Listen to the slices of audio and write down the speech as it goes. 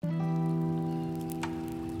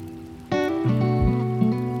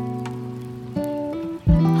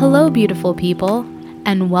Hello, beautiful people,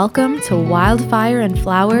 and welcome to Wildfire and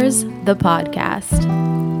Flowers, the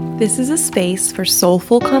podcast. This is a space for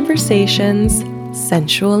soulful conversations,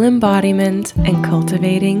 sensual embodiment, and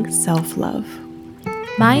cultivating self-love.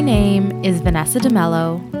 My name is Vanessa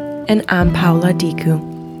DeMello. And I'm Paula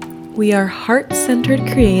Diku. We are heart-centered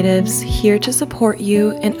creatives here to support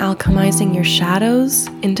you in alchemizing your shadows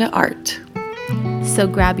into art. So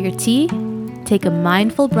grab your tea, take a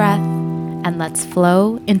mindful breath, and let's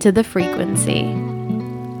flow into the frequency.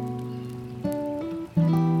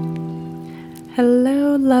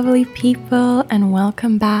 Hello, lovely people, and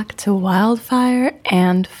welcome back to Wildfire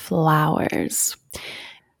and Flowers.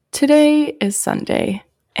 Today is Sunday,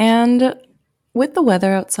 and with the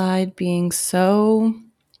weather outside being so,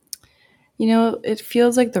 it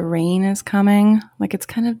feels like the rain is coming. Like it's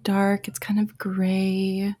kind of dark, it's kind of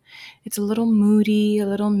gray, it's a little moody, a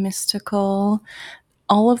little mystical.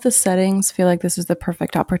 All of the settings feel like this is the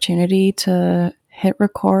perfect opportunity to hit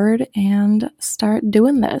record and start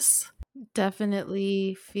doing this.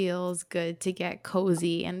 Definitely feels good to get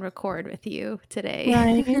cozy and record with you today.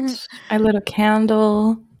 Right. I lit a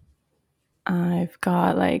candle. I've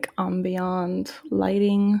got like ambient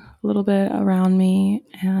lighting a little bit around me,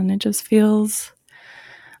 and it just feels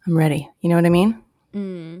I'm ready. You know what I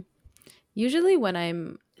mean? Usually when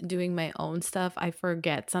I'm doing my own stuff, I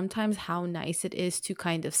forget sometimes how nice it is to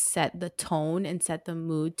kind of set the tone and set the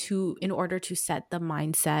mood in order to set the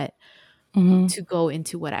mindset to go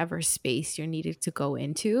into whatever space you're needed to go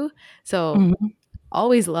into. So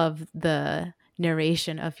always love the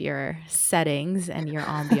narration of your settings and your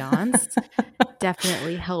ambiance.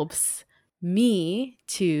 Definitely helps me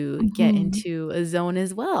to get into a zone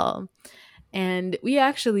as well. And we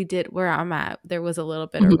actually did where I'm at. There was a little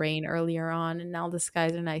bit of rain earlier on, and now the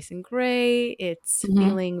skies are nice and gray. It's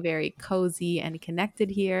feeling very cozy and connected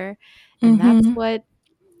here. And that's what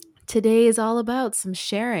today is all about, some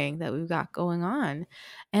sharing that we've got going on.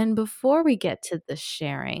 And before we get to the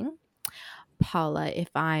sharing, Paula, if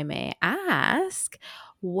I may ask,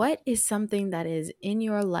 what is something that is in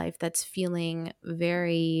your life that's feeling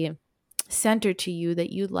very centered to you that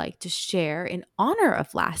you'd like to share in honor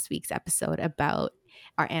of last week's episode about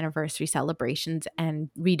our anniversary celebrations and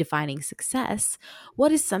redefining success?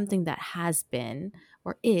 What is something that has been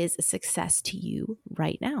or is a success to you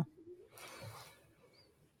right now?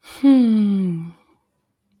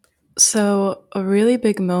 So a really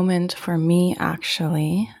big moment for me,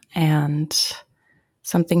 actually, and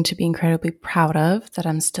something to be incredibly proud of that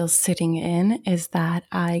I'm still sitting in, is that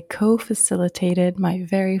I co-facilitated my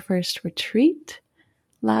very first retreat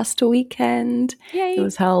last weekend. Yay. It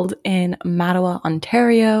was held in Mattawa,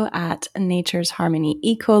 Ontario at Nature's Harmony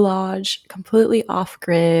Eco Lodge, completely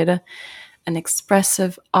off-grid, an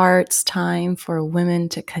expressive arts time for women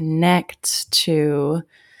to connect, to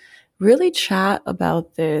really chat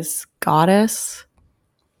about this goddess,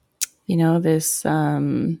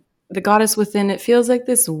 the goddess within. It feels like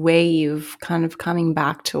this wave kind of coming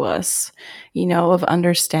back to us, of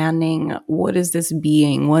understanding what is this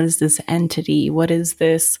being, what is this entity, what is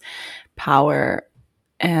this power,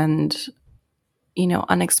 and,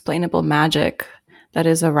 unexplainable magic that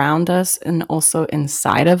is around us and also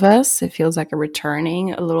inside of us. It feels like a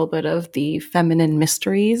returning a little bit of the feminine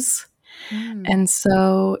mysteries. And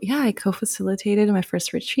so, I co-facilitated my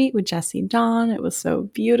first retreat with Jessie Dawn. It was so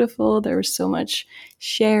beautiful. There was so much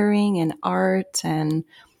sharing and art and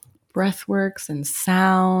breathworks and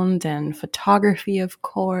sound and photography, of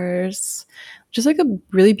course. Just like a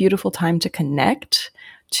really beautiful time to connect,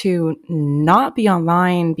 to not be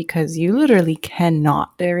online, because you literally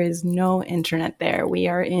cannot. There is no internet there. We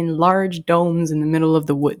are in large domes in the middle of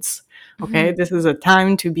the woods. Okay, this is a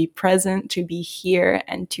time to be present, to be here,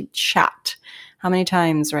 and to chat. How many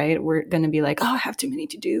times, right? We're going to be like, oh, I have too many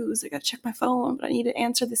to-dos. I got to check my phone, but I need to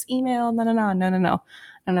answer this email. No. None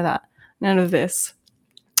of that. None of this.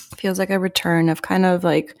 Feels like a return of kind of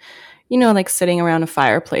like, like sitting around a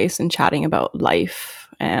fireplace and chatting about life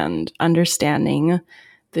and understanding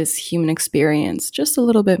this human experience just a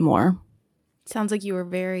little bit more. Sounds like you were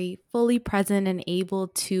very fully present and able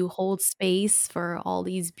to hold space for all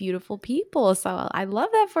these beautiful people. So I love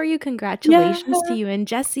that for you. Congratulations to you and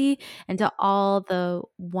Jessie, and to all the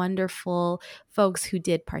wonderful folks who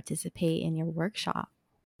did participate in your workshop.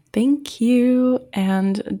 Thank you.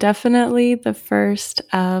 And definitely the first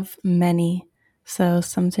of many. So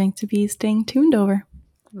something to be staying tuned over.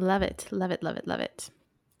 Love it. Love it. Love it. Love it.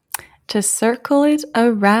 To circle it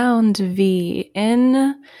around, V,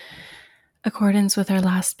 in accordance with our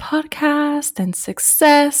last podcast and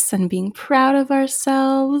success and being proud of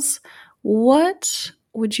ourselves, what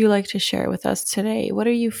would you like to share with us today? What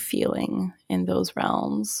are you feeling in those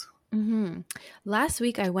realms? Mm-hmm. Last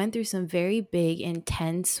week, I went through some very big,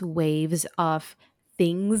 intense waves of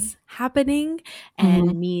things happening Mhm.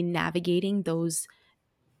 and me navigating those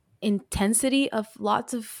intensity of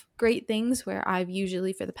lots of great things where I've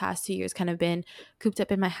usually for the past 2 years kind of been cooped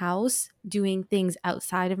up in my house, doing things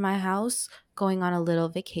outside of my house, going on a little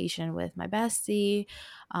vacation with my bestie,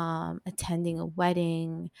 attending a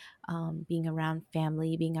wedding, being around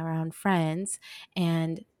family, being around friends,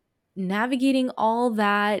 and navigating all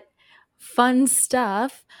that fun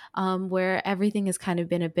stuff where everything has kind of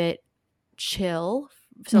been a bit chill.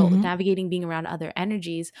 So Mhm. navigating being around other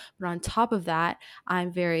energies. But on top of that,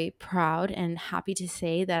 I'm very proud and happy to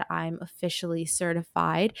say that I'm officially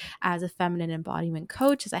certified as a feminine embodiment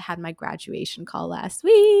coach as I had my graduation call last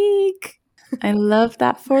week. I love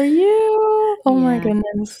that for you. Oh my Yeah.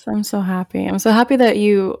 goodness. I'm so happy. I'm so happy that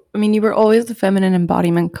you were always the feminine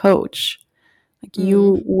embodiment coach. Like Mm.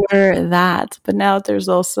 you were that, but now there's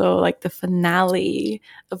also like the finale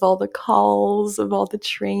of all the calls, of all the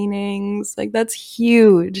trainings. Like that's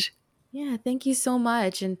huge. Yeah, thank you so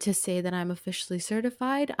much. And to say that I'm officially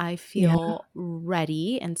certified, I Yeah. feel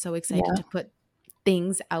ready and so excited Yeah. to put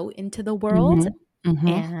things out into the world. Mhm. Mhm.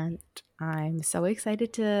 And I'm so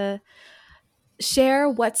excited to share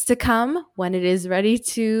what's to come when it is ready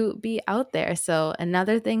to be out there. So,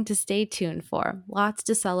 another thing to stay tuned for. Lots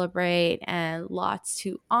to celebrate and lots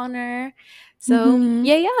to honor. So, Mhm.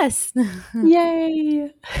 yeah, yes.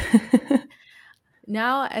 Yay.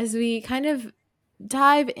 Now, as we kind of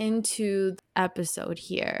dive into the episode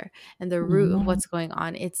here and the root of Mhm. what's going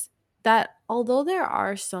on, it's that although there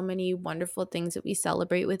are so many wonderful things that we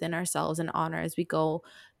celebrate within ourselves and honor as we go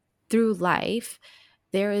through life,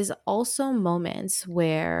 there is also moments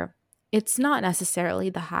where it's not necessarily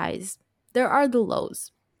the highs. There are the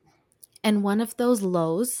lows. And one of those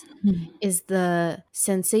lows Mhm. is the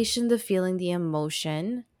sensation, the feeling, the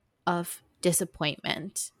emotion of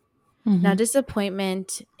disappointment. Now, Mhm.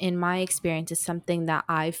 disappointment, in my experience, is something that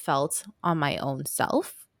I felt on my own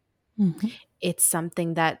self. Mhm. It's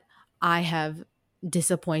something that I have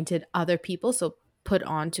disappointed other people, so put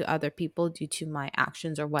on to other people due to my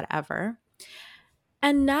actions or whatever.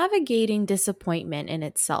 And navigating disappointment in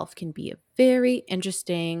itself can be a very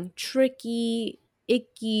interesting, tricky,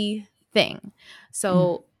 icky thing. Mm.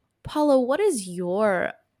 So, Paula, what is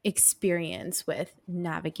your experience with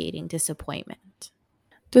navigating disappointment?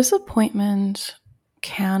 Disappointment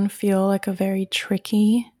can feel like a very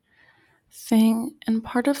tricky thing. And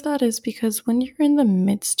part of that is because when you're in the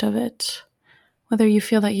midst of it, whether you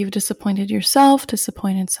feel that you've disappointed yourself,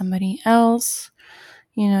 disappointed somebody else,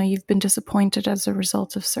 you've been disappointed as a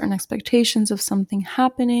result of certain expectations of something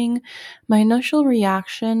happening, my initial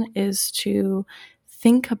reaction is to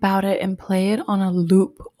think about it and play it on a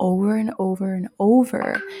loop over and over and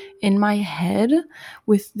over in my head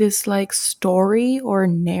with this like story or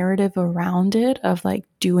narrative around it of like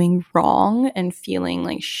doing wrong and feeling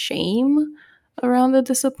like shame around the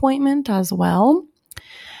disappointment as well.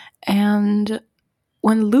 And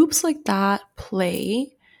when loops like that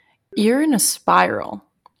play, you're in a spiral,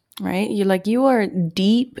 right? You are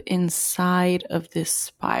deep inside of this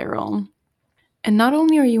spiral. And not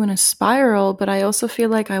only are you in a spiral, but I also feel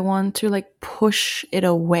like I want to like push it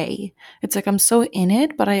away. It's like I'm so in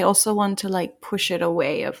it, but I also want to like push it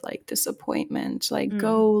away of like disappointment, like Mm.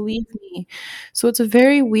 go leave me. So it's a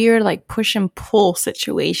very weird like push and pull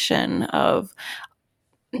situation of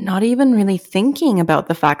not even really thinking about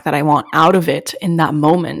the fact that I want out of it in that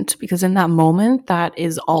moment, because in that moment, that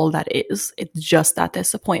is all that is. It's just that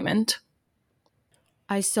disappointment.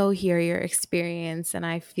 I so hear your experience, and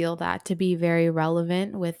I feel that to be very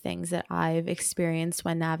relevant with things that I've experienced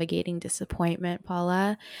when navigating disappointment,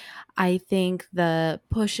 Paula. I think the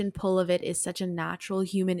push and pull of it is such a natural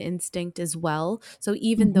human instinct as well. So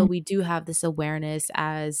even though Mhm. we do have this awareness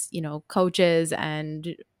as, coaches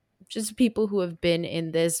and just people who have been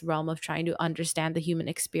in this realm of trying to understand the human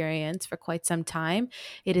experience for quite some time,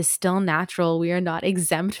 it is still natural. We are not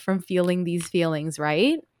exempt from feeling these feelings,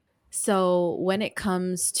 right? So when it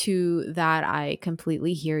comes to that, I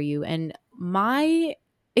completely hear you. And my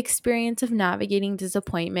experience of navigating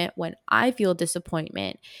disappointment, when I feel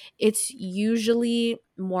disappointment, it's usually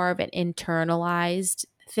more of an internalized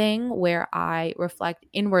thing where I reflect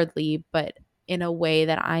inwardly, but in a way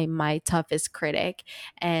that I'm my toughest critic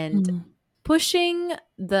and Mm. pushing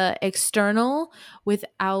the external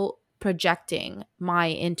without projecting my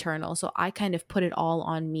internal. So I kind of put it all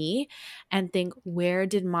on me and think, where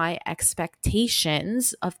did my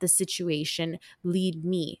expectations of the situation lead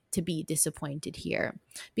me to be disappointed here?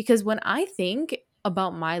 Because when I think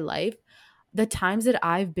about my life, the times that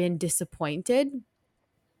I've been disappointed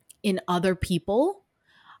in other people,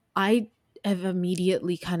 I have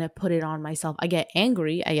immediately kind of put it on myself. I get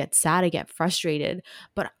angry, I get sad, I get frustrated,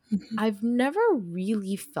 but I've never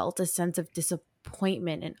really felt a sense of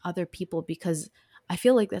disappointment in other people because I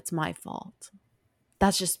feel like that's my fault.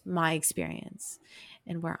 That's just my experience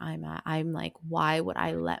and where I'm at. I'm like, why would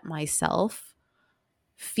I let myself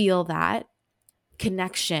feel that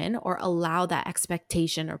connection or allow that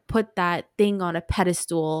expectation or put that thing on a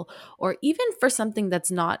pedestal, or even for something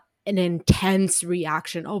that's not an intense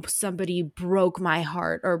reaction? Oh, somebody broke my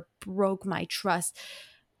heart or broke my trust.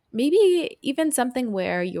 Maybe even something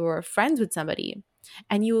where you're friends with somebody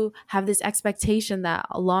and you have this expectation that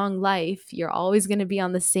along life you're always going to be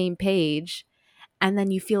on the same page, and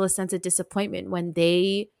then you feel a sense of disappointment when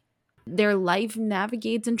their life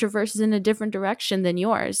navigates and traverses in a different direction than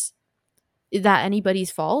yours. Is that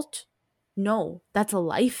anybody's fault? No, that's a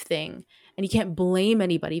life thing. And you can't blame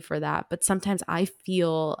anybody for that. But sometimes I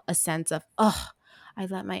feel a sense of, oh, I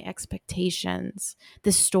let my expectations,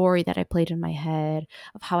 the story that I played in my head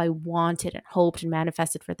of how I wanted and hoped and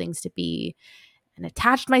manifested for things to be, and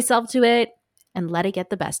attached myself to it and let it get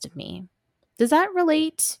the best of me. Does that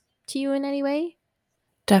relate to you in any way?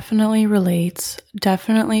 Definitely relates.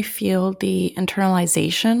 Definitely feel the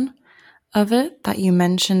internalization of it that you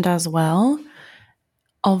mentioned as well.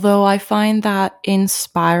 Although I find that in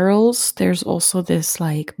spirals, there's also this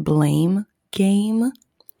like blame game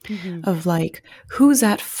of like who's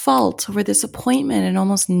at fault for this appointment, and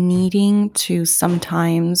almost needing to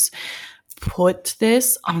sometimes put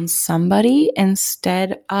this on somebody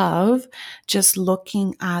instead of just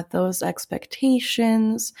looking at those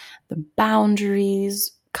expectations, the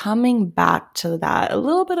boundaries, coming back to that, a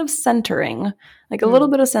little bit of centering, like a little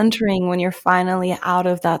bit of centering when you're finally out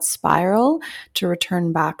of that spiral, to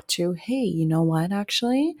return back to, hey, you know what,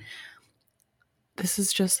 actually, this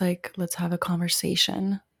is just like, let's have a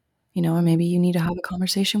conversation, you know, or maybe you need to have a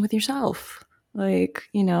conversation with yourself, like,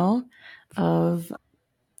 you know, of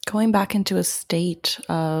going back into a state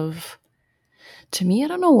of, to me, I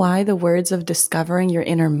don't know why the words of discovering your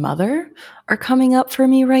inner mother are coming up for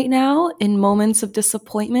me right now in moments of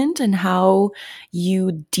disappointment, and how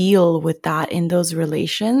you deal with that in those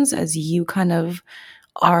relations as you kind of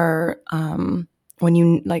are, when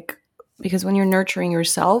you like, because when you're nurturing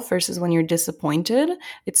yourself versus when you're disappointed,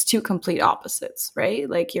 it's two complete opposites, right?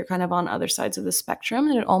 Like you're kind of on other sides of the spectrum,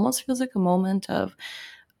 and it almost feels like a moment of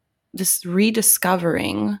this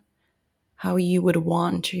rediscovering how you would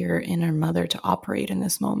want your inner mother to operate in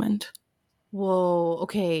this moment. Whoa,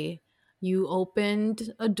 okay. You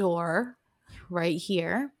opened a door right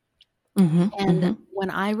here. Mm-hmm, And mm-hmm. when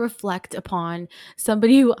I reflect upon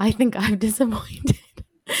somebody who I think I've disappointed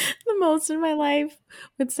the most in my life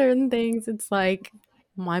with certain things, it's like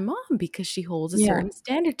my mom, because she holds a Yeah, certain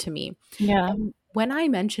standard to me. yeah, And when I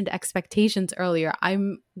mentioned expectations earlier,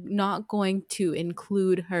 I'm not going to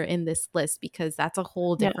include her in this list because that's a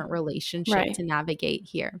whole yeah, different relationship right. to navigate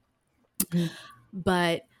here. Mm-hmm.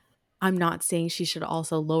 But I'm not saying she should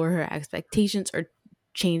also lower her expectations or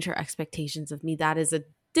change her expectations of me. That is a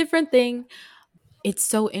different thing. It's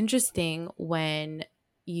so interesting when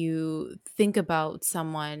you think about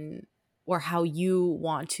someone or how you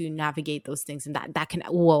want to navigate those things, and that can,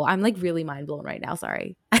 whoa, I'm like really mind blown right now.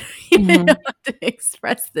 Sorry. I don't even know Mm-hmm. how to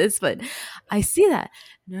express this, but I see that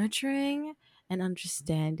nurturing and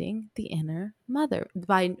understanding the inner mother.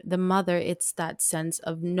 By the mother, it's that sense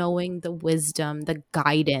of knowing the wisdom, the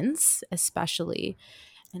guidance, especially,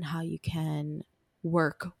 and how you can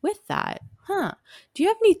work with that. Huh. Do you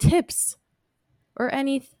have any tips or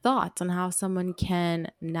any thoughts on how someone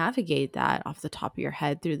can navigate that off the top of your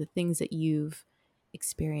head through the things that you've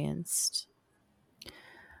experienced?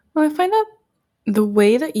 Well, I find that the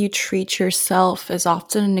way that you treat yourself is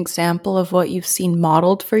often an example of what you've seen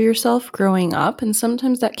modeled for yourself growing up. And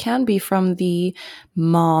sometimes that can be from the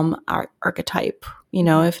mom archetype, you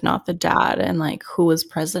know, if not the dad, and like who was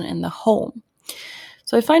present in the home.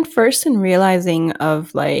 So I find first in realizing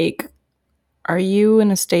of like, are you in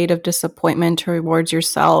a state of disappointment towards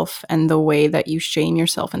yourself and the way that you shame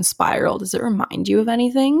yourself and spiral? Does it remind you of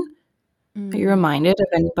anything? Are you Mm, reminded of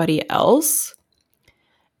anybody else?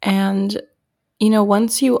 And, you know,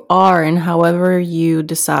 once you are, and however you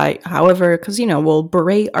decide, however, because, you know, we'll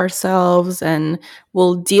berate ourselves and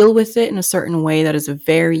we'll deal with it in a certain way that is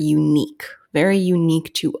very unique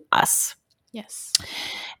to us. yes.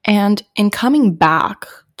 And in coming back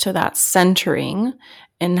to that centering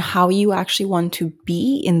and how you actually want to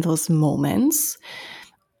be in those moments,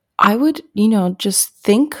 I would, you know, just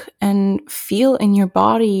think and feel in your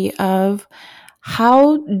body of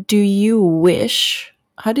how do you wish,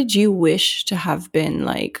 how did you wish to have been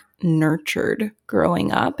like nurtured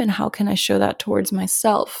growing up, and how can I show that towards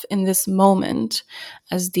myself in this moment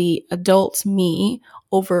as the adult me,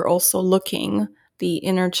 over also looking the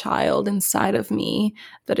inner child inside of me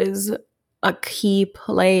that is a key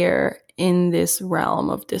player in this realm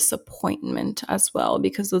of disappointment as well,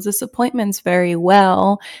 because those disappointments very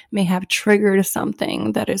well may have triggered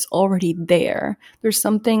something that is already there. There's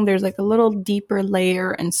like a little deeper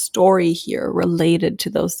layer and story here related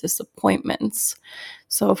to those disappointments.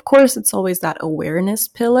 So of course it's always that awareness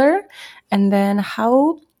pillar. And then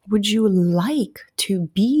how would you like to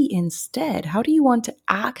be instead? How do you want to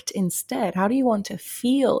act instead? How do you want to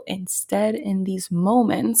feel instead in these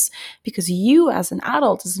moments? Because you as an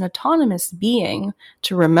adult, as an autonomous being,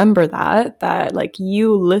 to remember that like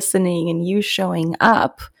you listening and you showing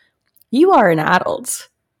up, you are an adult.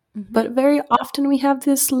 Mm-hmm. But very often we have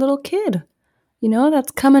this little kid,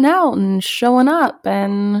 that's coming out and showing up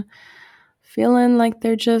and feeling like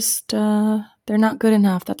they're just they're not good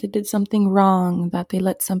enough, that they did something wrong, that they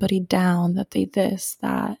let somebody down, that they this,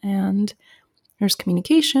 that. And there's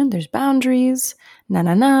communication, there's boundaries,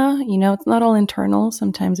 it's not all internal.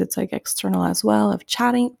 Sometimes it's like external as well, of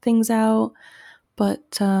chatting things out.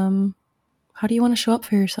 But how do you want to show up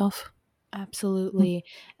for yourself? Absolutely.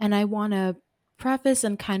 And I want to preface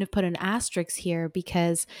and kind of put an asterisk here,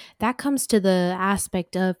 because that comes to the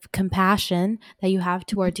aspect of compassion that you have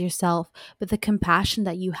towards yourself, but the compassion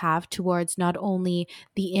that you have towards not only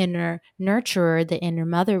the inner nurturer, the inner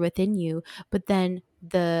mother within you, but then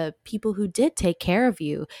the people who did take care of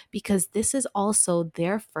you, because this is also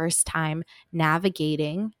their first time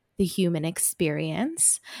navigating the human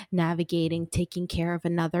experience, navigating taking care of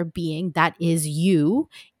another being that is you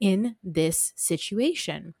in this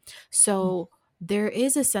situation. So there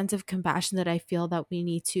is a sense of compassion that I feel that we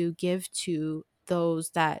need to give to those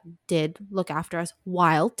that did look after us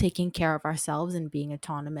while taking care of ourselves and being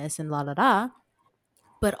autonomous and la la la.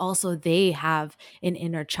 But also they have an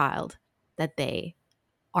inner child that they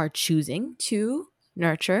are choosing to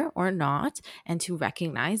nurture or not, and to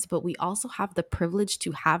recognize. But we also have the privilege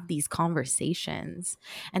to have these conversations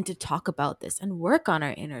and to talk about this and work on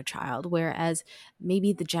our inner child, whereas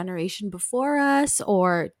maybe the generation before us,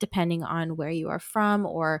 or depending on where you are from,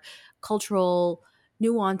 or cultural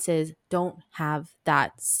nuances, don't have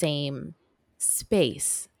that same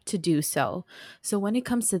space to do so. So when it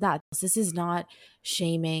comes to that, this is not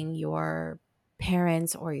shaming your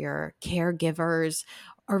parents or your caregivers,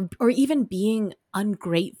 or even being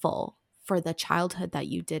ungrateful for the childhood that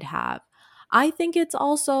you did have. I think it's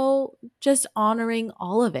also just honoring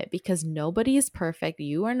all of it, because nobody is perfect.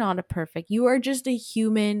 You are not a perfect. You are just a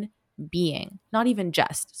human being. Not even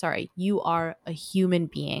just, sorry. You are a human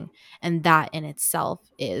being, and that in itself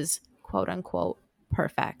is quote unquote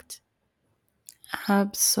perfect.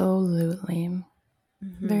 Absolutely.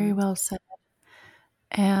 Mm-hmm. Very well said.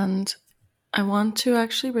 And I want to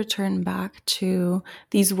actually return back to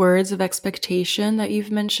these words of expectation that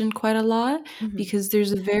you've mentioned quite a lot, because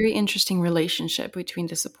there's a very interesting relationship between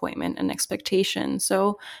disappointment and expectation.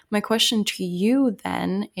 So my question to you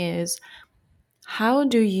then is, how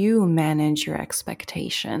do you manage your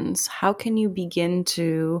expectations? How can you begin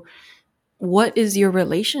to, what is your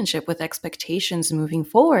relationship with expectations moving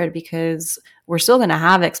forward? Because we're still going to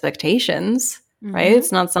have expectations. Right?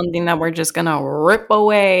 It's not something that we're just going to rip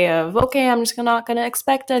away of, okay, I'm just not going to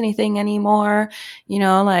expect anything anymore.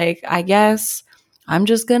 Like, I guess I'm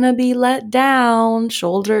just going to be let down,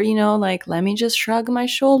 shoulder, like, let me just shrug my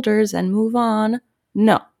shoulders and move on.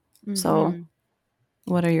 No. So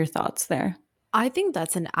what are your thoughts there? I think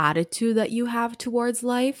that's an attitude that you have towards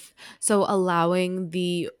life. So allowing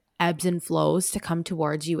the ebbs and flows to come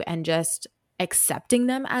towards you and just accepting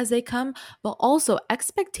them as they come. But also,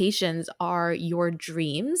 expectations are your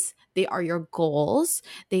dreams, they are your goals,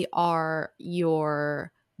 they are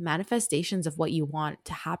your manifestations of what you want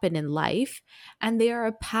to happen in life, and they are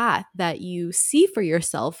a path that you see for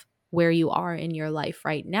yourself where you are in your life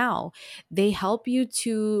right now. They help you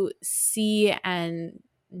to see and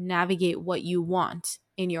navigate what you want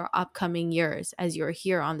in your upcoming years as you're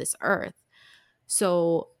here on this earth.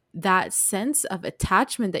 So that sense of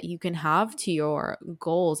attachment that you can have to your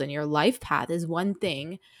goals and your life path is one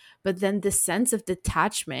thing, but then the sense of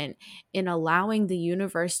detachment in allowing the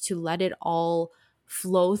universe to let it all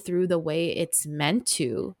flow through the way it's meant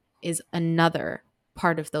to is another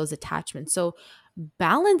part of those attachments. So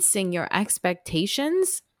balancing your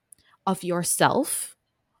expectations of yourself,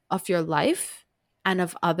 of your life, and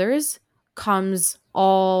of others comes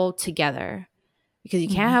all together, because you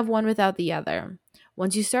can't have one without the other.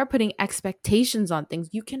 Once you start putting expectations on things,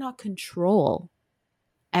 you cannot control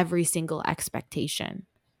every single expectation.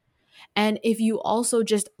 And if you also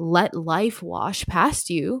just let life wash past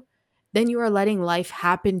you, then you are letting life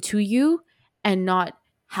happen to you and not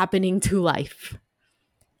happening to life.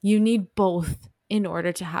 You need both in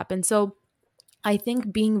order to happen. So I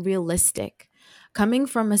think being realistic, coming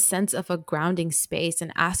from a sense of a grounding space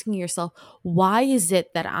and asking yourself, why is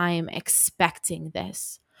it that I am expecting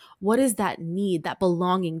this? What is that need, that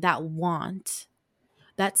belonging, that want,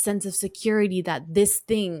 that sense of security that this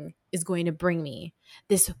thing is going to bring me,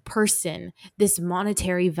 this person, this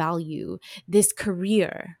monetary value, this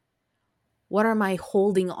career? What am I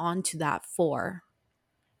holding on to that for?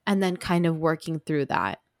 And then kind of working through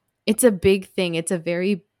that. It's a big thing. It's a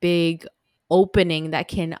very big opening that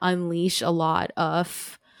can unleash a lot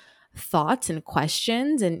of thoughts and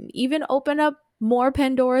questions and even open up more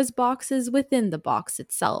Pandora's boxes within the box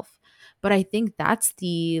itself. But I think that's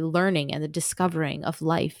the learning and the discovering of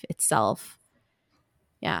life itself.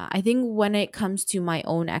 Yeah, I think when it comes to my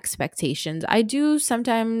own expectations, I do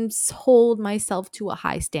sometimes hold myself to a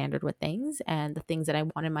high standard with things and the things that I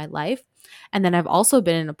want in my life. And then I've also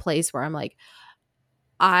been in a place where I'm like,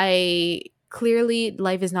 I clearly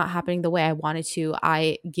life is not happening the way I wanted to.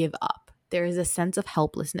 I give up. There is a sense of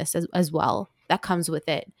helplessness as well that comes with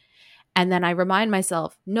it. And then I remind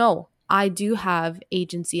myself, no, I do have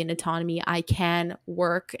agency and autonomy. I can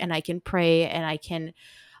work and I can pray and I can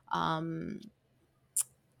um,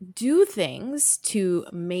 do things to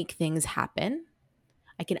make things happen.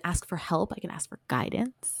 I can ask for help. I can ask for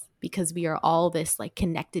guidance because we are all this like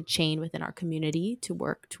connected chain within our community to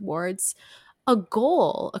work towards a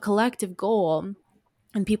goal, a collective goal,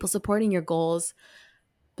 and people supporting your goals.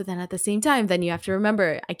 But then at the same time, then you have to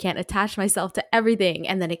remember, I can't attach myself to everything.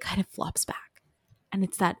 And then it kind of flops back. And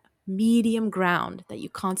it's that medium ground that you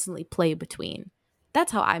constantly play between.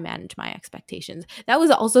 That's how I manage my expectations. That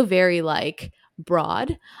was also very like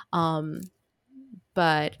broad. Um,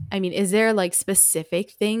 but I mean, is there like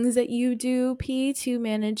specific things that you do, P, to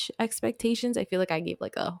manage expectations? I feel like I gave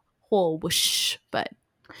like a whole whoosh, but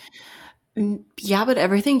Yeah, but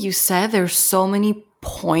everything you said, there's so many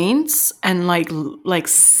points and like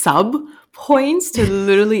sub points to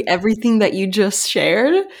literally everything that you just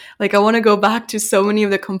shared. Like I want to go back to so many of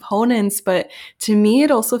the components, but to me it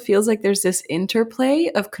also feels like there's this interplay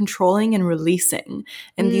of controlling and releasing.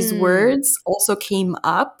 And these words also came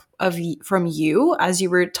up from you as you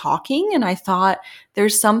were talking, and I thought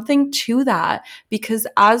there's something to that because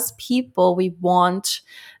as people we want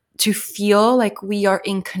to feel like we are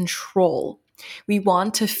in control. We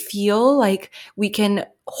want to feel like we can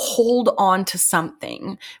hold on to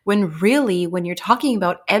something when really, when you're talking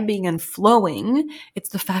about ebbing and flowing, it's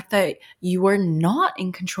the fact that you are not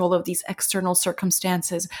in control of these external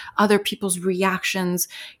circumstances, other people's reactions,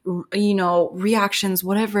 reactions,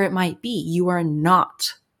 whatever it might be. You are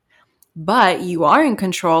not. But you are in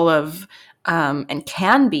control of and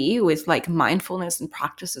can be with like mindfulness and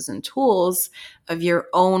practices and tools of your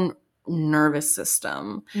own nervous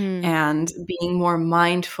system and being more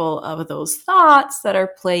mindful of those thoughts that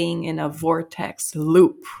are playing in a vortex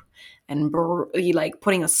loop and like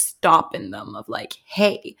putting a stop in them of like,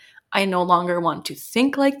 hey, I no longer want to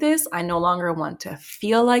think like this. I no longer want to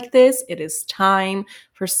feel like this. It is time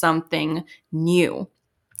for something new.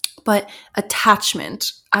 But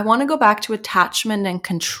attachment, I want to go back to attachment and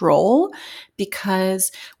control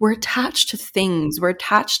because we're attached to things, we're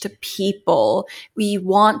attached to people, we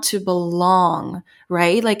want to belong,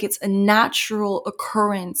 right? Like it's a natural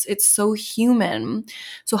occurrence, it's so human.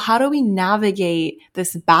 So, how do we navigate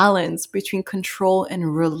this balance between control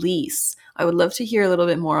and release? I would love to hear a little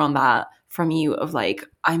bit more on that from you of like,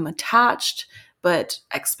 I'm attached, but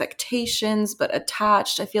expectations, but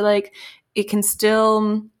attached. I feel like it can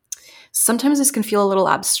still sometimes this can feel a little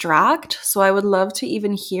abstract. So I would love to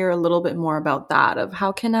even hear a little bit more about that of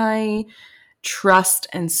how can I trust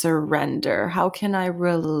and surrender? How can I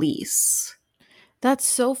release? That's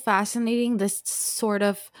so fascinating. This sort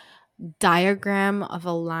of diagram of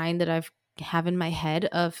a line that I've have in my head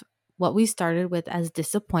of what we started with as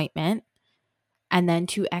disappointment, and then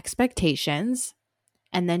to expectations,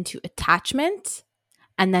 and then to attachment,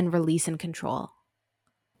 and then release and control.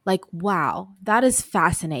 Like, wow, that is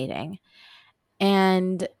fascinating.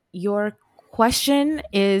 And your question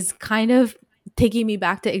is kind of taking me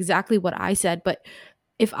back to exactly what I said. But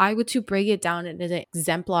if I were to break it down at an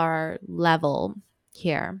exemplar level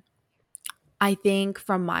here, I think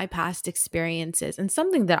from my past experiences and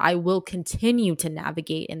something that I will continue to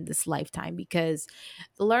navigate in this lifetime because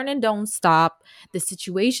the learning don't stop, the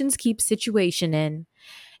situations keep situationing.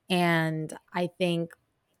 And I think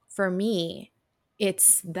for me,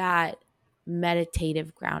 it's that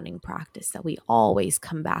meditative grounding practice that we always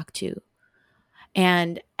come back to.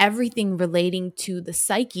 and everything relating to the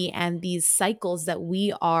psyche and these cycles that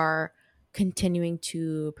we are continuing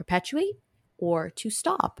to perpetuate or to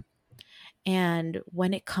stop. And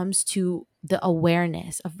when it comes to the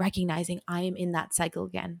awareness of recognizing I am in that cycle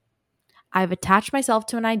again, I've attached myself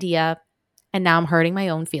to an idea and now I'm hurting my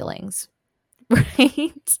own feelings.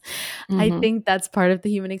 Right? I think that's part of the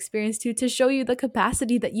human experience too, to show you the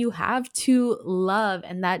capacity that you have to love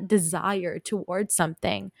and that desire towards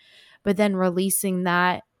something, but then releasing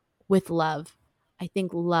that with love. I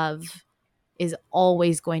think love is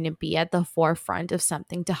always going to be at the forefront of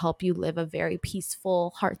something to help you live a very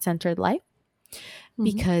peaceful, heart-centered life.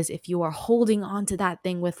 Because if you are holding on to that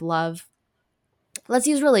thing with love, let's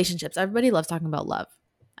use relationships. Everybody loves talking about love,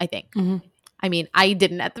 I think. I mean, I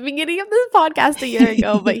didn't at the beginning of this podcast a year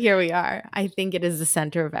ago, but here we are. I think it is the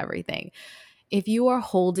center of everything. If you are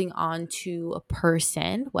holding on to a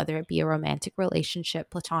person, whether it be a romantic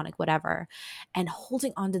relationship, platonic, whatever, and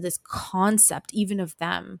holding on to this concept, even of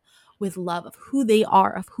them, with love of who they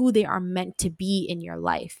are meant to be in your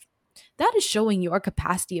life, that is showing your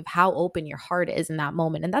capacity of how open your heart is in that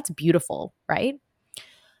moment. And that's beautiful, right?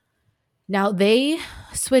 Now they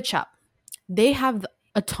switch up. They have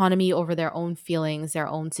autonomy over their own feelings, their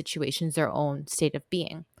own situations, their own state of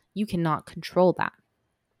being. You cannot control that.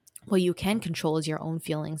 What you can control is your own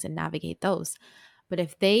feelings and navigate those. But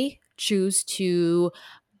if they choose to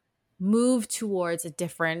move towards a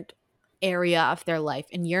different area of their life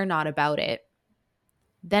and you're not about it,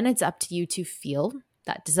 then it's up to you to feel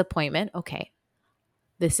that disappointment. Okay,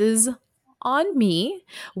 this is on me.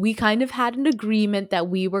 We kind of had an agreement that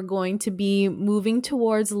we were going to be moving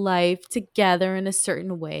towards life together in a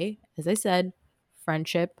certain way. As I said,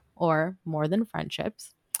 friendship or more than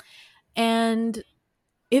friendships. And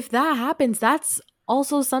if that happens, that's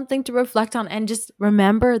also something to reflect on, and just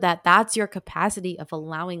remember that that's your capacity of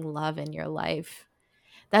allowing love in your life.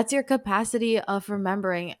 That's your capacity of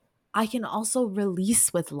remembering I can also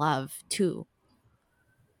release with love too.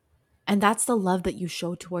 And that's the love that you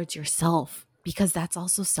show towards yourself, because that's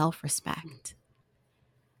also self-respect.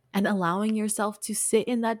 And allowing yourself to sit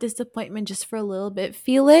in that disappointment just for a little bit,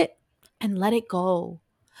 feel it and let it go.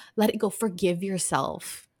 Let it go. Forgive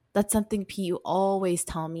yourself. That's something P, you always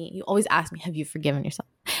tell me. You always ask me, have you forgiven yourself?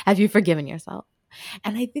 Have you forgiven yourself?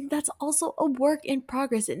 And I think that's also a work in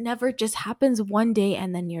progress. It never just happens one day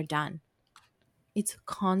and then you're done. It's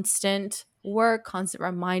constant work, constant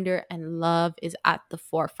reminder, and love is at the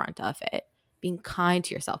forefront of it. Being kind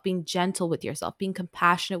to yourself, being gentle with yourself, being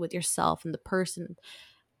compassionate with yourself and the person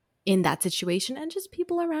in that situation, and just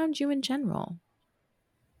people around you in general.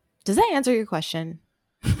 Does that answer your question?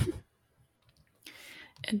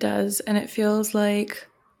 It does. And it feels like,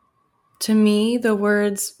 to me, the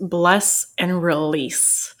words bless and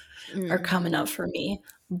release are coming up for me.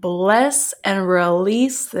 Bless and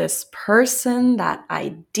release this person, that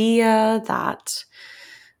idea, that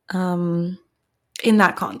in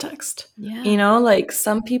that context. Yeah. You know, like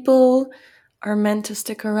some people are meant to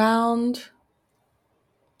stick around,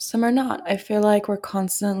 some are not. I feel like we're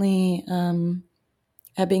constantly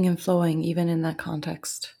ebbing and flowing, even in that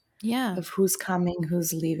context. Yeah. Of who's coming,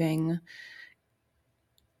 who's leaving.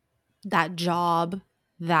 That job,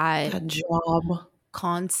 that job,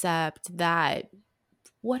 concept, that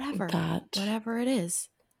whatever it is.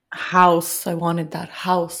 House. I wanted that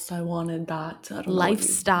house. I wanted that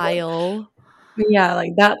lifestyle. Yeah,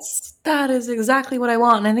 like that is exactly what I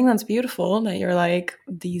want. And I think that's beautiful that you're like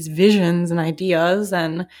these visions and ideas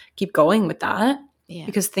and keep going with that. Yeah.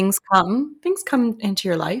 Because things come into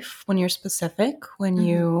your life when you're specific, when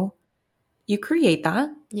you create that.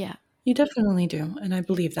 Yeah. You definitely do. And I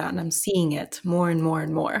believe that. And I'm seeing it more and more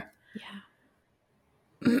and more.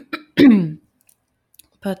 Yeah.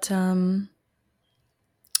 But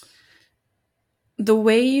the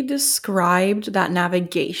way you described that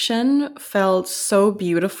navigation felt so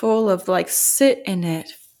beautiful, of like, sit in it,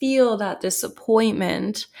 feel that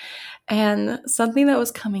disappointment. And something that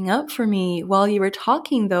was coming up for me while you were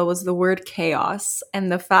talking, though, was the word chaos,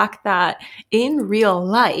 and the fact that in real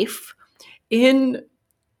life, in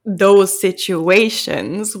those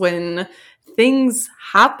situations when things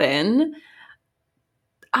happen,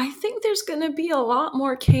 I think there's going to be a lot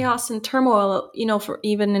more chaos and turmoil, you know, for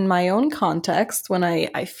even in my own context, when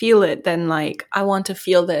I feel it, then like I want to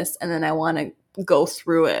feel this and then I want to go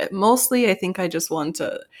through it. Mostly, I think I just want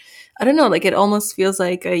to, I don't know, like it almost feels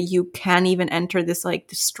like you can't even enter this like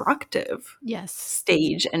destructive yes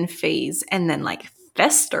stage and phase and then like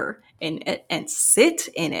fester in it and sit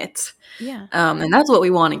in it. Yeah. And that's what we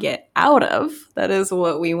want to get out of. That is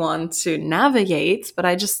what we want to navigate. But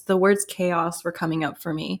the words chaos were coming up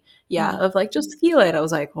for me. Yeah, of like, just feel it. I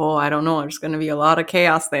was like, oh, I don't know. There's going to be a lot of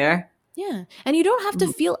chaos there. Yeah. And you don't have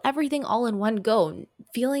to feel everything all in one go.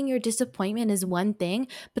 Feeling your disappointment is one thing,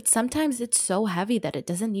 but sometimes it's so heavy that it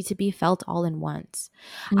doesn't need to be felt all in once.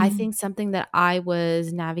 I think something that I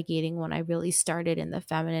was navigating when I really started in the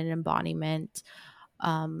feminine embodiment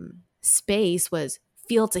space was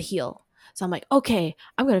feel to heal. So I'm like, okay,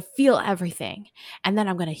 I'm going to feel everything. And then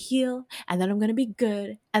I'm going to heal. And then I'm going to be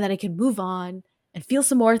good. And then I can move on and feel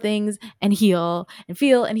some more things and heal and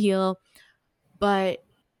feel and heal. But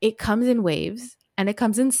it comes in waves and it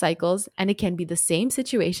comes in cycles, and it can be the same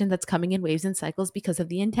situation that's coming in waves and cycles because of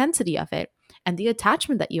the intensity of it and the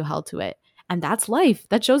attachment that you held to it. And that's life.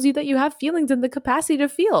 That shows you that you have feelings and the capacity to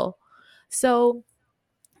feel. So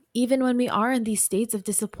even when we are in these states of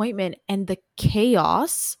disappointment and the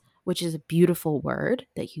chaos, which is a beautiful word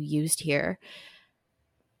that you used here,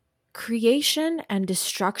 creation and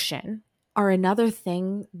destruction are another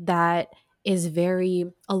thing that is very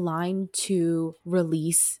aligned to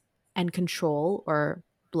release and control, or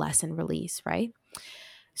bless and release, right?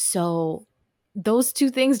 So those two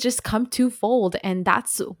things just come twofold, and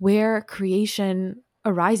that's where creation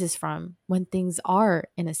arises from when things are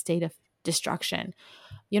in a state of destruction.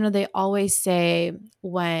 They always say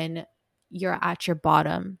when you're at your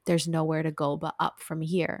bottom, there's nowhere to go but up from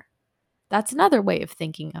here. That's another way of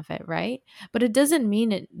thinking of it, right? But it doesn't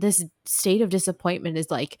mean this state of disappointment is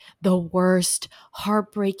like the worst,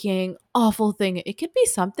 heartbreaking, awful thing. It could be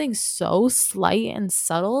something so slight and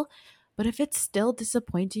subtle, but if it's still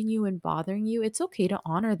disappointing you and bothering you, it's okay to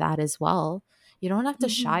honor that as well. You don't have to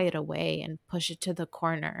shy it away and push it to the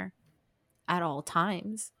corner at all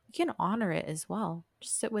times. You can honor it as well.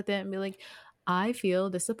 Just sit with it and be like, I feel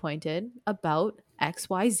disappointed about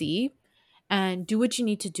XYZ, and do what you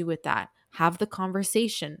need to do with that. Have the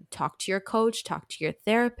conversation. Talk to your coach, talk to your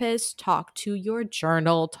therapist, talk to your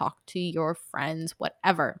journal, talk to your friends,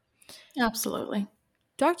 whatever. Absolutely.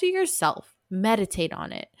 Talk to yourself. Meditate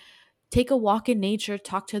on it. Take a walk in nature,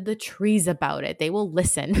 talk to the trees about it. They will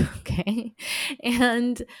listen, okay?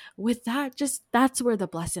 And with that, that's where the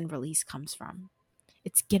bless and release comes from.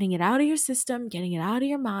 It's getting it out of your system, getting it out of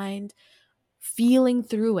your mind, feeling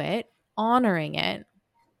through it, honoring it,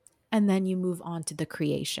 and then you move on to the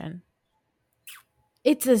creation.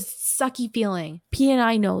 It's a sucky feeling. P and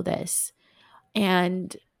I know this.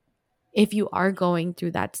 And if you are going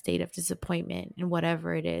through that state of disappointment and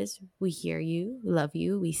whatever it is, we hear you, love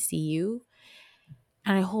you, we see you.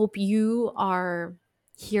 And I hope you are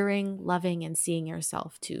hearing, loving, and seeing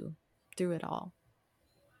yourself too through it all.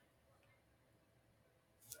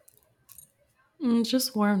 It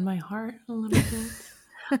just warmed my heart a little bit.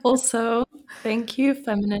 Also, thank you,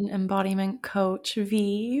 Feminine Embodiment Coach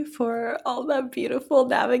V, for all that beautiful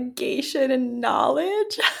navigation and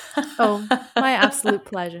knowledge. Oh, my absolute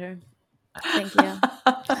pleasure. Thank you.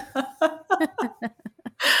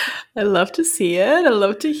 I love to see it. I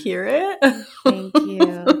love to hear it. Thank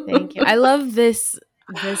you. Thank you. I love this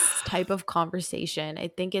type of conversation. I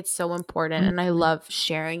think it's so important, and I love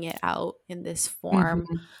sharing it out in this form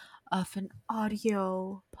of an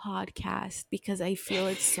audio podcast because I feel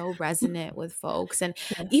it's so resonant with folks. And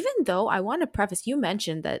even though I want to preface, you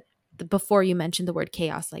mentioned that before you mentioned the word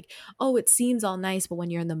chaos, like, oh, it seems all nice, but when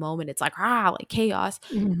you're in the moment, it's like, like chaos.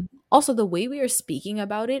 Also, the way we are speaking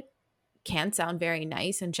about it can sound very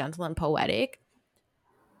nice and gentle and poetic,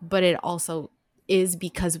 but it also is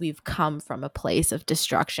because we've come from a place of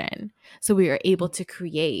destruction. So we are able to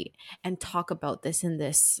create and talk about this in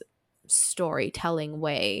this storytelling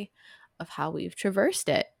way of how we've traversed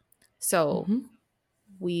it. So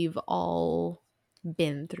we've all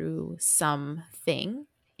been through something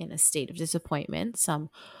in a state of disappointment,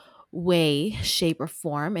 some way, shape, or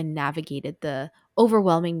form, and navigated the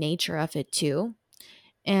overwhelming nature of it too.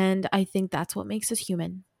 And I think that's what makes us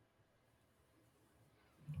human.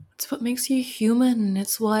 It's what makes you human.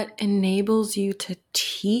 It's what enables you to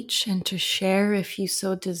teach and to share if you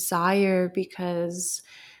so desire, because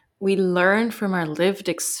we learn from our lived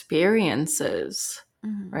experiences,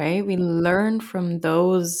 right? We learn from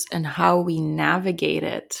those and how we navigate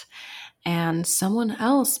it. And someone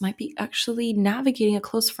else might be actually navigating, a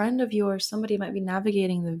close friend of yours, somebody might be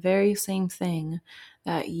navigating the very same thing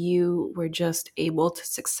that you were just able to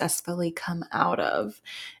successfully come out of.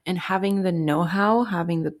 And having the know-how,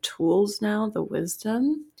 having the tools now, the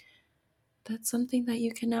wisdom, that's something that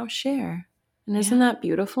you can now share. And isn't that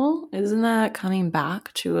beautiful? Isn't that coming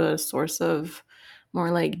back to a source of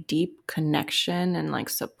more like deep connection and like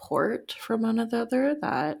support from one another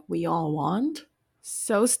that we all want.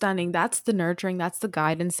 So stunning. That's the nurturing, that's the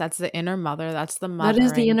guidance, that's the inner mother, that's the That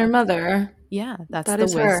is the mothering. inner mother. Yeah, that's That the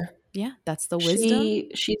is wisdom. her. Yeah, that's the wisdom.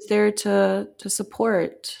 She's there to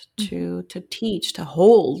support, to teach, to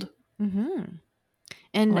hold. Mm-hmm.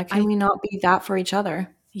 And Why can we not be that for each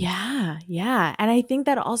other? yeah. And I think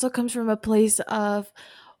that also comes from a place of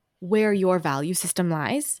where your value system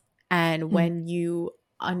lies. And when you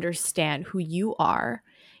understand who you are,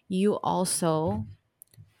 you also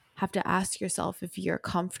have to ask yourself if you're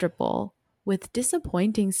comfortable with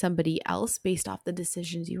disappointing somebody else based off the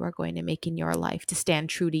decisions you are going to make in your life to stand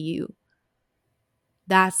true to you.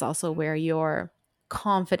 That's also where your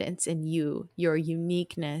confidence in you, your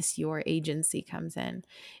uniqueness, your agency comes in.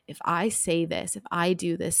 If I say this, if I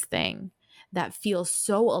do this thing that feels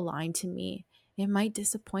so aligned to me, it might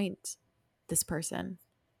disappoint this person.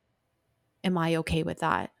 Am I okay with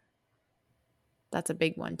that? That's a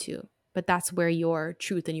big one too. But that's where your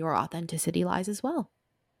truth and your authenticity lies as well.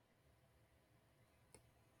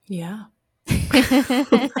 Yeah.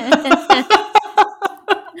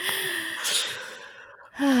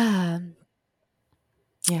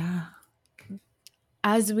 Yeah.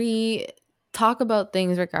 As we talk about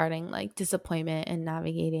things regarding like disappointment and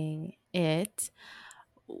navigating it,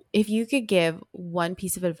 if you could give one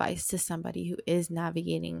piece of advice to somebody who is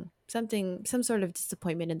navigating something, some sort of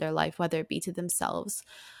disappointment in their life, whether it be to themselves,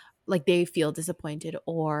 like they feel disappointed,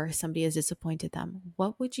 or somebody has disappointed them,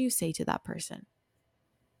 what would you say to that person?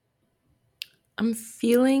 I'm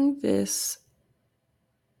feeling this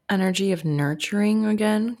energy of nurturing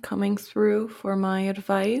again coming through for my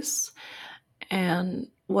advice. And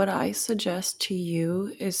what I suggest to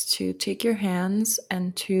you is to take your hands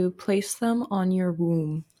and to place them on your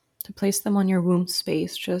womb, to place them on your womb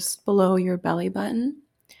space just below your belly button.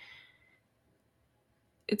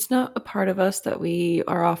 It's not a part of us that we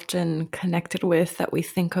are often connected with, that we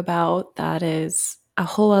think about. That is a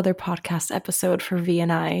whole other podcast episode for V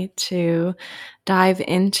and I to dive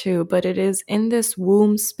into, but it is in this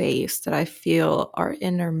womb space that I feel our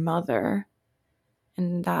inner mother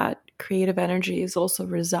and that creative energy is also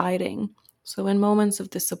residing. So in moments of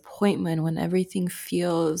disappointment, when everything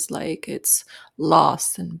feels like it's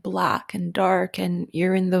lost and black and dark and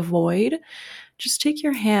you're in the void, just take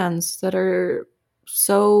your hands that are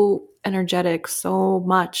so energetic, so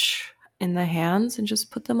much in the hands, and just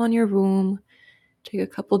put them on your womb. Take a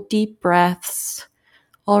couple deep breaths.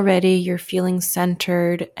 Already you're feeling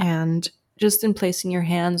centered, and just in placing your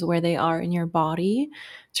hands where they are in your body,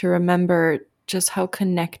 to remember just how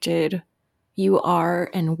connected you are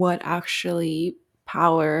and what actually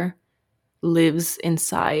power lives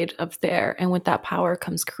inside of there. And with that power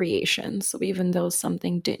comes creation. So even though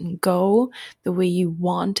something didn't go the way you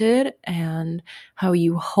wanted and how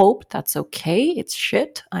you hoped, that's okay. It's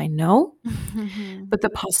shit, I know. But the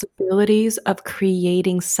possibilities of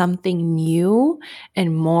creating something new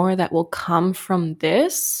and more that will come from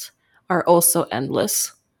this are also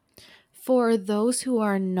endless. For those who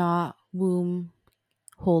are not womb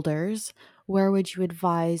holders, where would you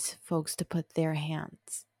advise folks to put their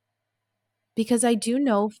hands? Because I do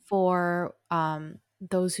know for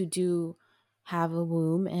those who do have a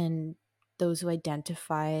womb and those who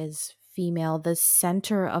identify as female, the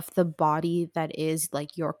center of the body that is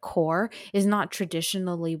like your core is not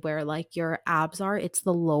traditionally where like your abs are. It's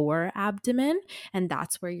the lower abdomen, and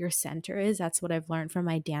that's where your center is. That's what I've learned from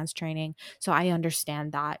my dance training. So I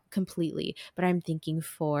understand that completely. But I'm thinking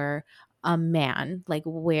for a man, like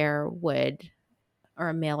where would, or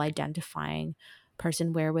a male identifying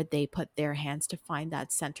person, where would they put their hands to find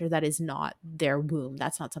that center that is not their womb?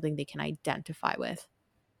 That's not something they can identify with.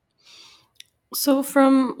 So,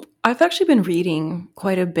 I've actually been reading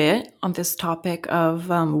quite a bit on this topic of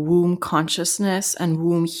womb consciousness and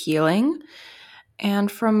womb healing. And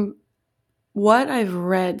from what I've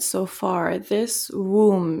read so far, this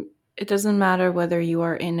womb, it doesn't matter whether you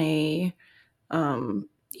are in a,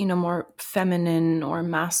 more feminine or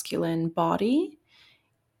masculine body,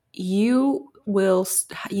 you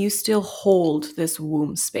still hold this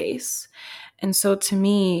womb space. And so to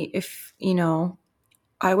me, if,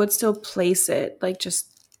 I would still place it like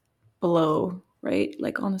just below, right?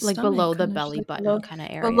 Like on the Like stomach, below the kind of just belly like button kind of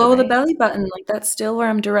area, below the right? belly button. Like that's still where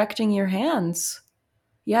I'm directing your hands.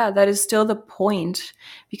 Yeah, that is still the point,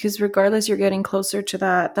 because regardless, you're getting closer to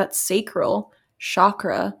that sacral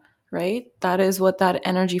chakra, right? That is what that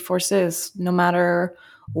energy force is. No matter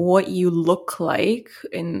what you look like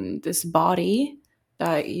in this body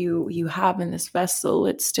that you have in this vessel,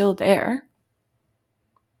 it's still there.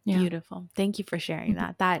 Yeah. Beautiful. Thank you for sharing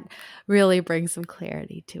that. That really brings some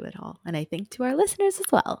clarity to it all. And I think to our listeners as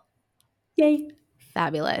well. Yay.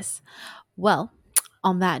 Fabulous. Well,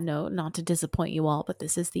 on that note, not to disappoint you all, but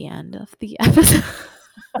this is the end of the episode.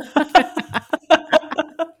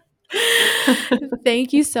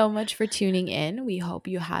 Thank you so much for tuning in. We hope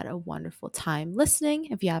you had a wonderful time listening.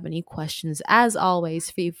 If you have any questions, as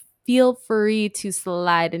always, feel free to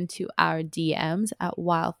slide into our DMs at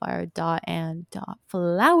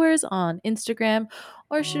wildfire.and.flowers on Instagram,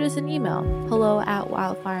 or shoot us an email,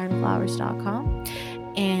 hello@wildfireandflowers.com.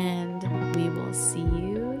 And we will see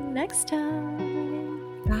you next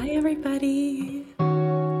time. Bye, everybody.